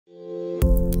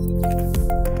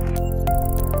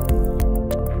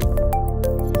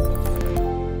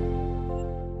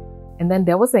then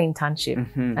there was an internship.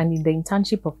 And in the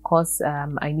internship, of course,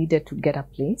 I needed to get a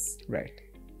place. Right.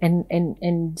 And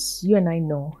you and I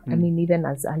know, I mean, even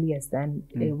as early as then,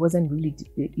 it wasn't really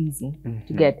easy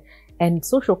to get. And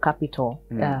social capital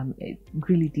it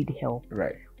really did help.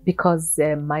 Right. Because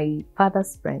my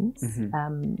father's friends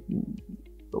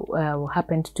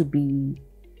happened to be,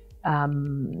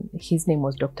 his name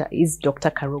was Dr.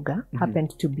 Karuga,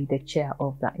 happened to be the chair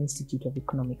of the Institute of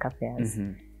Economic Affairs.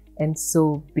 And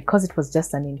so because it was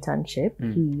just an internship,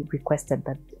 he requested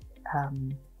that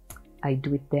I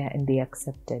do it there, and they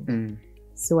accepted.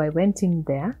 So I went in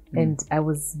there and I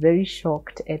was very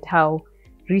shocked at how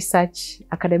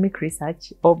academic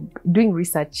research, or doing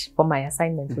research for my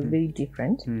assignments was very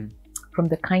different from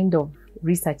the kind of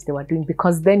research they were doing,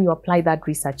 because then you apply that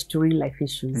research to real life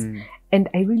issues. And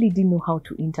I really didn't know how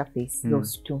to interface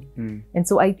those two. And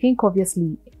so I think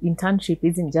obviously internship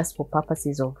isn't just for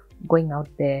purposes of going out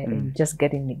there and just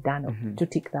getting it done or to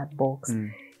tick that box.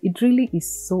 It really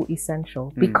is so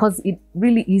essential because it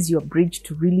really is your bridge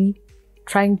to really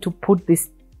trying to put these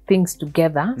things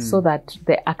together so that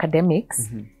the academics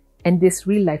and this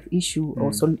real life issue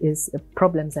also is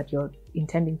problems that you're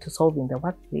intending to solve in the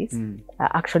workplace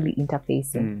are actually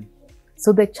interfacing.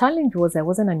 So the challenge was I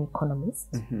wasn't an economist,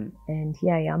 and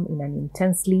here I am in an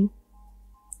intensely,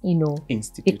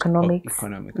 economic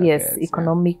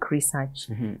research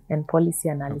and policy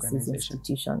analysis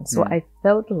institution. So I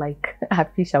felt like a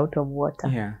fish out of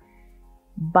water.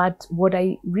 But what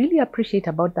I really appreciate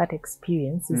about that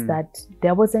experience is that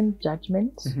there wasn't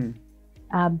judgment.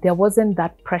 There wasn't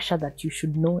that pressure that you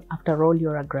should know, after all,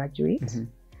 you're a graduate.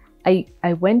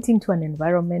 I went into an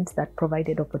environment that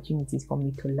provided opportunities for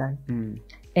me to learn.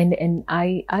 And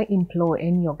I implore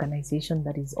any organization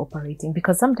that is operating,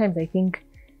 because sometimes I think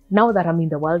now that I'm in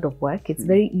the world of work, it's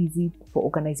very easy for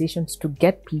organizations to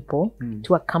get people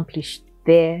to accomplish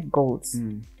their goals.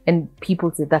 And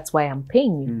people say, that's why I'm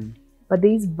paying you. But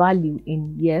there is value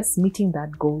in, yes, meeting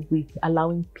that goal with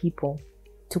allowing people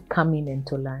to come in and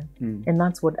to learn. And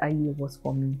that's what IEA was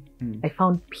for me. I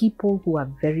found people who are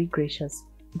very gracious.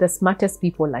 The smartest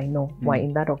people I know were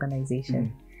in that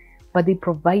organization. But they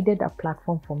provided a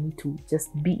platform for me to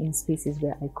just be in spaces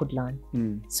where I could learn.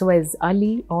 So as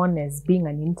early on as being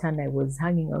an intern, I was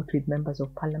hanging out with members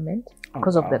of parliament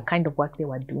because of the kind of work they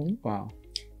were doing.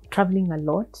 Traveling a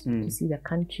lot to see the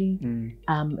country.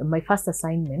 My first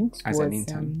assignment as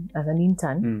an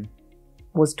intern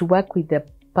was to work with the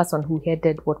person who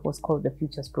headed what was called the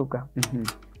Futures Program.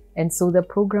 And so the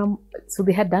program, so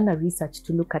they had done a research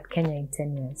to look at Kenya in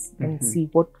 10 years and see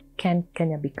what can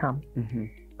Kenya become.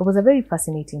 It was a very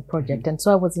fascinating project. And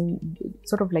so I was in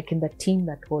the team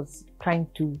that was trying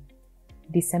to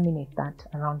disseminate that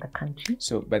around the country.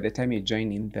 So by the time you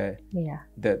join in,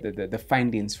 the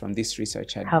findings from this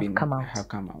research have come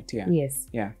out. Yes.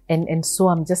 And so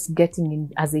I'm just getting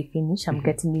in, as I finish, I'm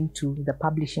getting into the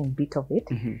publishing bit of it.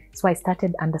 So I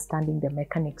started understanding the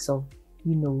mechanics of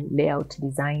layout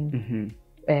design,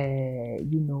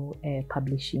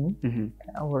 publishing,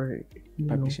 or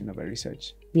publishing of a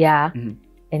research.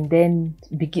 And then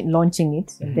launching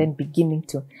it, and then beginning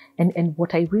to, and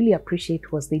what I really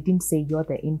appreciate was they didn't say you're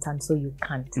the intern, so you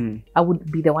can't. I would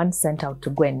be the one sent out to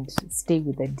go and stay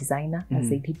with the designer as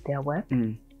they did their work.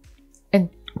 And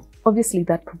obviously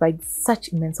that provides such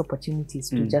immense opportunities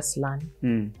to just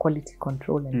learn quality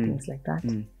control and things like that.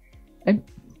 And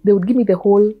they would give me the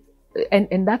whole,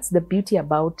 and that's the beauty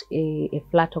about a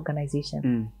flat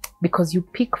organization, because you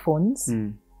pick phones.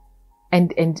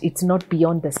 And it's not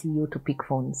beyond the CEO to pick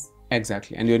phones.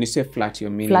 Exactly. And when you say flat, you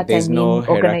mean there's no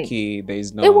hierarchy,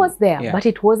 there's no... It was there, but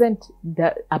it wasn't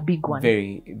a big one.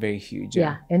 Very, very huge.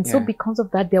 And so because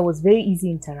of that, there was very easy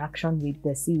interaction with the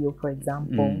CEO, for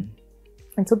example.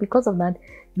 And so because of that,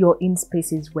 you're in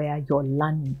spaces where you're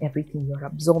learning everything, you're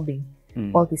absorbing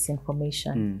all this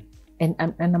information.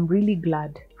 And I'm really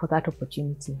glad for that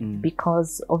opportunity,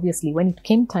 because obviously when it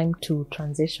came time to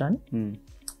transition,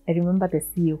 I remember the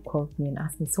CEO called me and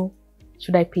asked me, so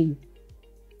should I pay you?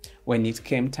 When it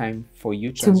came time for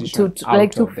you to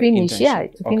finish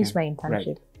my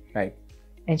internship. Right.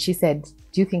 And she said,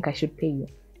 do you think I should pay you?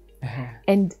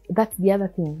 And that's the other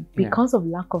thing. Because of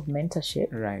lack of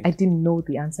mentorship, I didn't know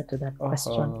the answer to that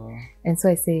question. And so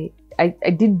I say, I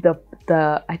did the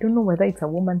I don't know whether it's a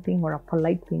woman thing or a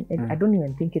polite thing. I don't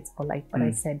even think it's polite, but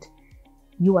I said,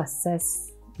 you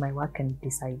assess my work and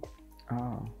decide.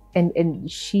 And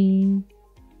she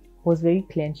was very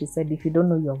clear, and she said, if you don't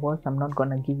know your worth, I'm not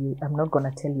gonna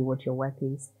tell you what your worth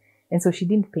is. And so she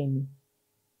didn't pay me.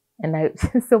 And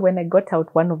so when I got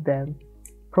out, one of the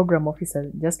program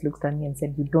officers just looked at me and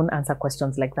said, you don't answer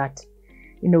questions like that.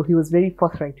 He was very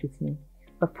forthright with me.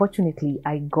 But fortunately,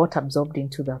 I got absorbed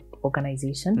into the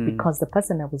organization because the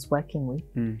person I was working with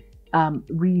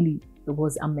really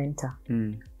was a mentor.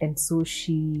 And so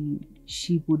she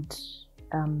would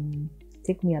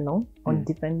take me along on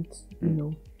different,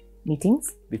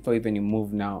 meetings. Before even you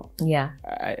move now,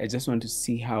 I just want to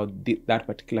see how that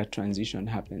particular transition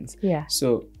happens. Yeah.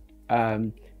 So,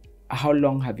 how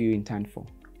long have you interned for?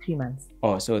 3 months.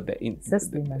 Oh, so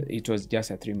it was just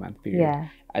a 3-month period. Yeah.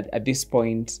 At this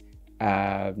point,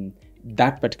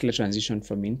 that particular transition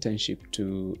from internship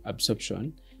to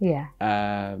absorption,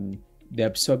 they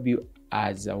absorb you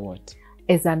as a what?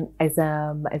 As a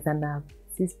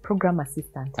program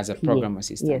assistant. As a program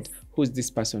assistant. Yes. Who's this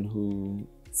person who?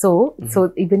 So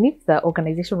even if the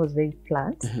organization was very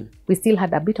flat, we still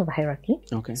had a bit of a hierarchy.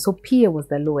 Okay. So PA was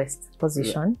the lowest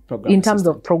position in terms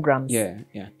of programs. Yeah,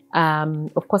 yeah.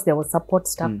 Of course, there was support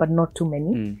staff, but not too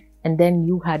many. And then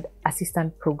you had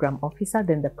assistant program officer,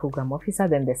 then the program officer,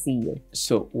 then the CEO.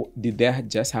 So did there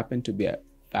just happen to be a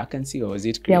vacancy, or was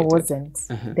it created? There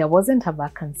wasn't. There wasn't a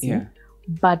vacancy. Yeah.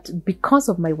 But because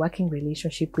of my working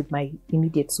relationship with my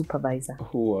immediate supervisor,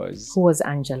 who was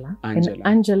Angela. And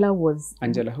Angela was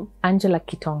who? Angela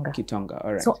Kitonga.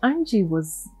 All right. So Angie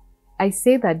was, I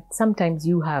say that sometimes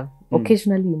you have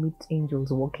occasionally you meet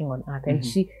angels walking on earth, and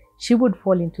she would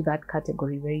fall into that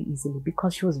category very easily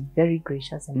because she was very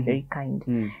gracious and very kind.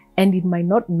 And in my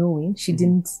not knowing,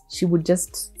 she would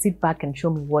just sit back and show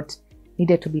me what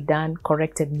needed to be done,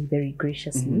 corrected me very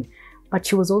graciously. But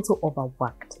she was also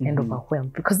overworked and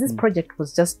overwhelmed because this project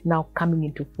was just now coming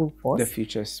into full force. The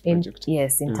Futures project.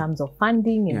 In terms of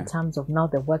funding, in terms of now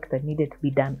the work that needed to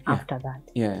be done after that.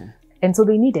 Yeah. And so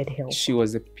they needed help. She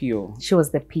was the PO. She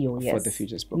was the PO, yes. For the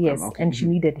Futures program. Yes, and she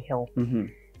needed help.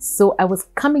 So I was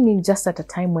coming in just at a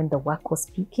time when the work was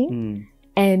peaking.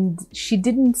 And she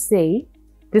didn't say,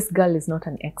 this girl is not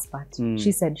an expert.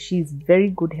 She said she's very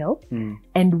good help.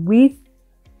 And with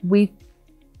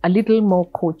a little more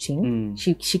coaching,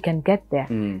 she can get there.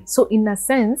 So in a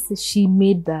sense, she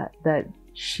made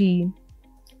she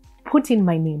put in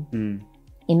my name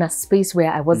in a space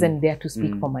where I wasn't there to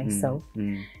speak for myself.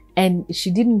 And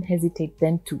she didn't hesitate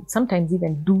then to sometimes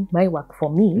even do my work for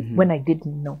me when I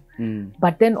didn't know.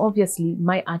 But then obviously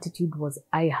my attitude was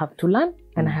I have to learn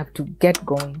and I have to get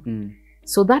going.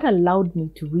 So that allowed me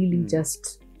to really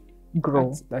just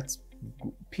grow. That's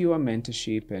pure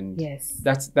mentorship, and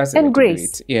that's and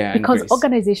grace. Great. Yeah, because grace.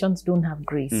 Organizations don't have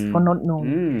grace for not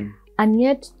knowing. And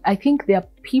yet, I think there are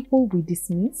people we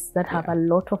dismiss that have a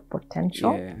lot of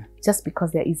potential just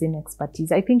because there isn't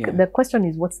expertise. I think the question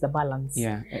is, what's the balance?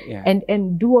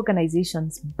 And do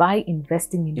organizations, by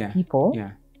investing in people,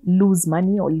 lose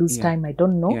money or lose time? I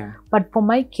don't know. But for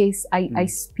my case, I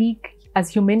speak as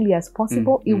humanly as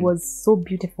possible. It was so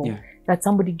beautiful that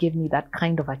somebody gave me that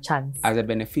kind of a chance. As a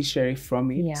beneficiary from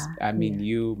it, I mean,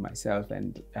 you, myself,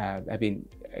 and I mean,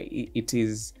 it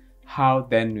is how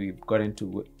then we've gotten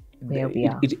to where we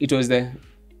are. It was the,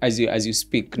 as you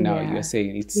speak now, you're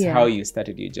saying it's how you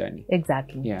started your journey.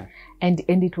 Exactly. Yeah. And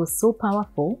it was so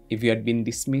powerful. If you had been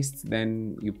dismissed,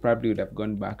 then you probably would have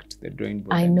gone back to the drawing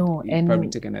board. I know. And probably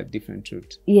taken a different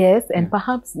route. Yes, and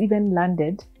perhaps even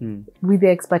landed with the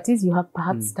expertise you have,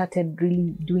 perhaps started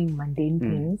really doing mundane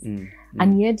things.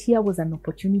 And yet here was an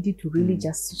opportunity to really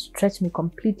just stretch me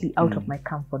completely out of my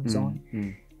comfort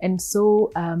zone. And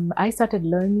so I started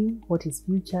learning what is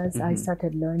futures. I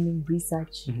started learning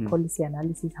research, policy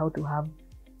analysis, how to have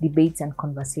debates and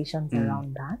conversations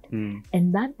around that.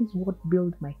 And that is what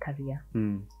built my career.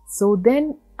 So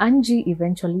then Angie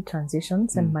eventually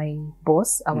transitions and my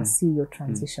boss, our CEO,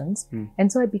 transitions.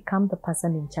 And so I become the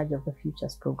person in charge of the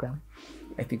Futures program.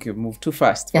 I think you've moved too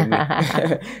fast for me.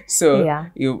 So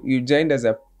you joined as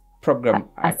a program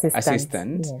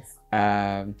assistant. Yes.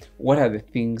 What are the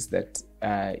things that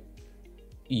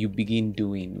you begin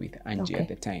doing with Angie at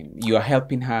the time? You are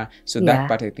helping her, so that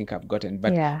part I think I've gotten.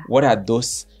 But what are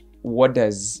those? What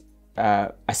does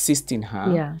assisting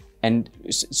her? And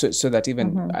so that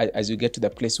even as you get to the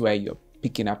place where you're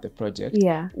picking up the project,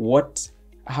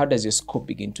 how does your scope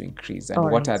begin to increase? And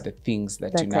what are the things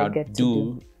that you now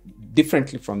do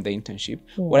differently from the internship?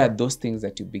 What are those things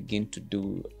that you begin to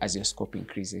do as your scope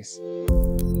increases?